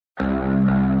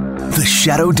The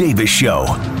Shadow Davis Show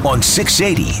on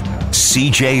 680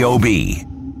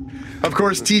 CJOB. Of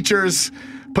course, teachers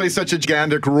play such a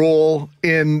gigantic role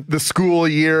in the school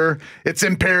year. It's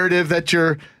imperative that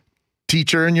your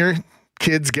teacher and your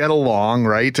kids get along,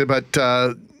 right? But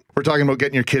we're talking about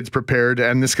getting your kids prepared,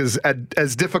 and this is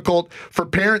as difficult for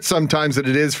parents sometimes as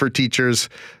it is for teachers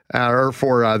or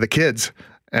for the kids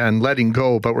and letting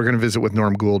go. But we're going to visit with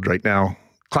Norm Gould right now.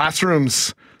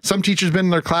 Classrooms. Some teachers been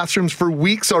in their classrooms for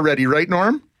weeks already, right,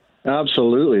 Norm?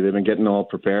 Absolutely. They've been getting all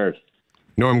prepared.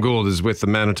 Norm Gould is with the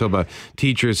Manitoba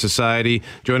Teachers Society,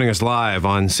 joining us live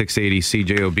on 680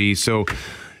 CJOB. So,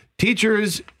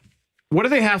 teachers, what do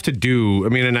they have to do? I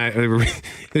mean,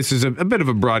 this is a bit of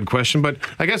a broad question, but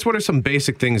I guess what are some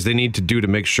basic things they need to do to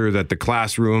make sure that the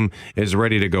classroom is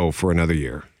ready to go for another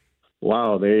year?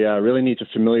 Wow, they really need to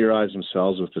familiarize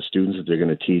themselves with the students that they're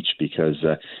going to teach, because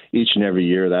each and every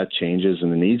year that changes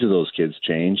and the needs of those kids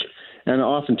change. And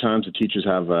oftentimes the teachers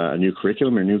have a new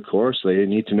curriculum or new course. They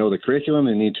need to know the curriculum.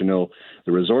 They need to know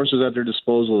the resources at their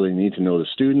disposal. They need to know the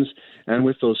students. And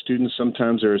with those students,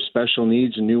 sometimes there are special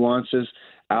needs and nuances,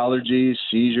 allergies,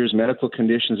 seizures, medical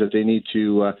conditions that they need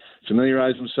to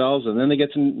familiarize themselves. And then they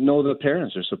get to know the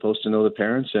parents. They're supposed to know the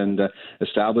parents and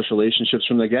establish relationships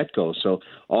from the get-go. So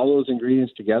all those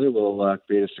ingredients together will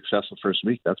create a successful first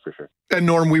week, that's for sure. And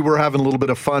Norm, we were having a little bit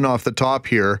of fun off the top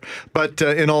here, but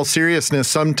in all seriousness,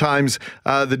 sometimes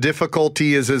the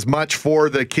difficulty is as much for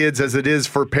the kids as it is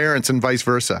for parents and vice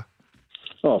versa.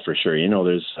 Oh, for sure. You know,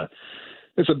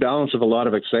 it's a balance of a lot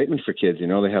of excitement for kids. You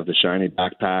know, they have the shiny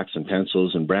backpacks and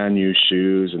pencils and brand new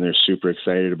shoes, and they're super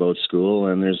excited about school.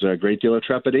 And there's a great deal of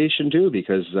trepidation too,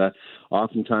 because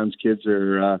oftentimes kids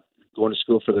are going to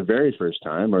school for the very first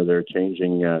time, or they're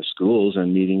changing schools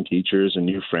and meeting teachers and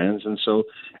new friends. And so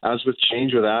as with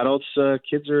change with adults,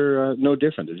 kids are no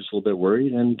different. They're just a little bit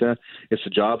worried, and it's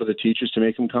the job of the teachers to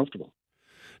make them comfortable.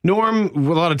 Norm,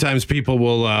 a lot of times people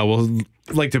will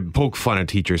like to poke fun at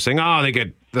teachers, saying, "Oh, they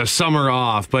get the summer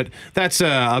off," but that's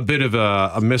a bit of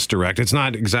a misdirect. It's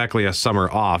not exactly a summer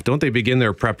off. Don't they begin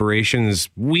their preparations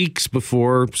weeks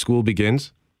before school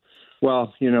begins?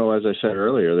 Well, you know, as I said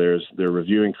earlier, they're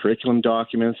reviewing curriculum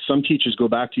documents. Some teachers go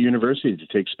back to university to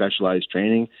take specialized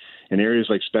training in areas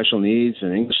like special needs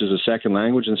and English as a second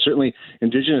language, and certainly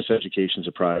Indigenous education is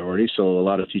a priority, so a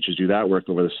lot of teachers do that work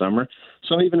over the summer.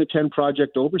 Some even attend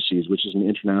Project Overseas, which is an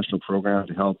international program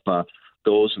to help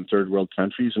those in third world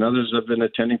countries, and others have been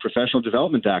attending professional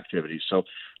development activities. So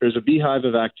there's a beehive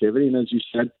of activity, and as you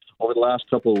said, over the last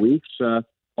couple of weeks,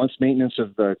 once maintenance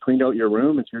have cleaned out your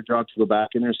room, it's your job to go back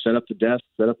in there, set up the desk,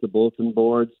 set up the bulletin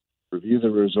boards, review the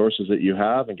resources that you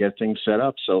have, and get things set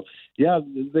up. So, yeah,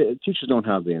 the teachers don't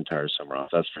have the entire summer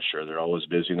off, that's for sure. They're always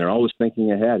busy, and they're always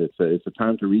thinking ahead. It's a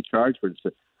time to recharge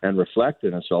and reflect,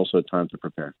 and it's also a time to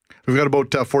prepare. We've got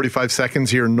about 45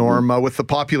 seconds here, Norm. With the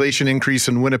population increase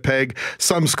in Winnipeg,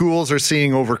 some schools are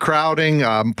seeing overcrowding,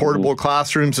 portable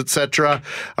classrooms, etc.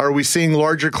 Are we seeing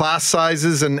larger class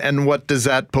sizes, and what does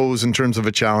that pose in terms of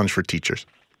a challenge for teachers?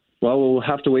 Well, we'll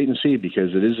have to wait and see,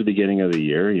 because it is the beginning of the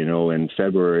year. You know, in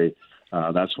February,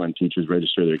 that's when teachers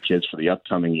register their kids for the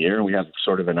upcoming year, and we have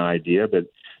sort of an idea. But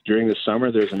during the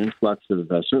summer, there's an influx of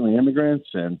certainly immigrants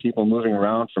and people moving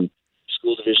around from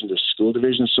school division to school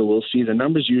division. So we'll see. The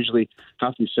numbers usually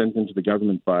have to be sent into the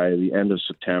government by the end of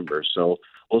September. So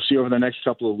we'll see over the next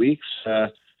couple of weeks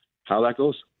how that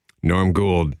goes. Norm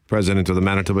Gould, president of the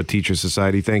Manitoba Teachers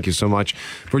Society, thank you so much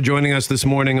for joining us this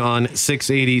morning on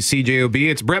 680 CJOB.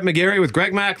 It's Brett McGarry with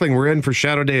Greg Mackling. We're in for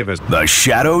Shadow Davis. The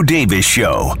Shadow Davis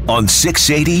Show on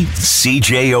 680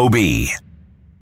 CJOB.